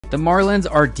The Marlins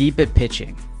are deep at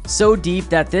pitching. So deep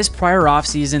that this prior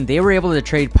offseason, they were able to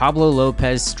trade Pablo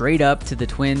Lopez straight up to the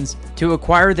Twins to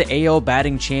acquire the AL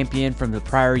batting champion from the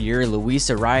prior year, Luis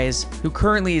Arias, who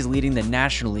currently is leading the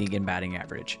National League in batting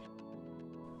average.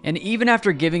 And even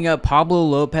after giving up Pablo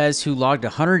Lopez, who logged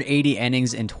 180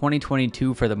 innings in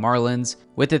 2022 for the Marlins,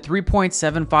 with a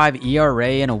 3.75 ERA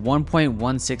and a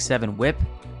 1.167 WHIP,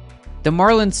 the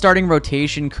Marlins starting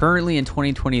rotation currently in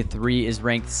 2023 is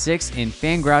ranked 6th in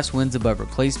Fangraphs wins above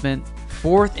replacement,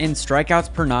 4th in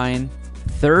strikeouts per 9,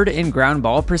 3rd in ground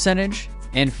ball percentage,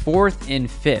 and 4th in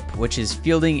FIP, which is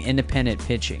fielding independent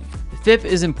pitching. FIP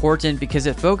is important because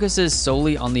it focuses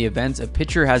solely on the events a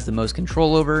pitcher has the most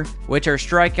control over, which are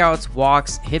strikeouts,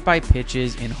 walks, hit by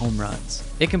pitches, and home runs.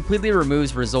 It completely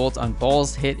removes results on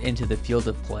balls hit into the field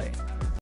of play.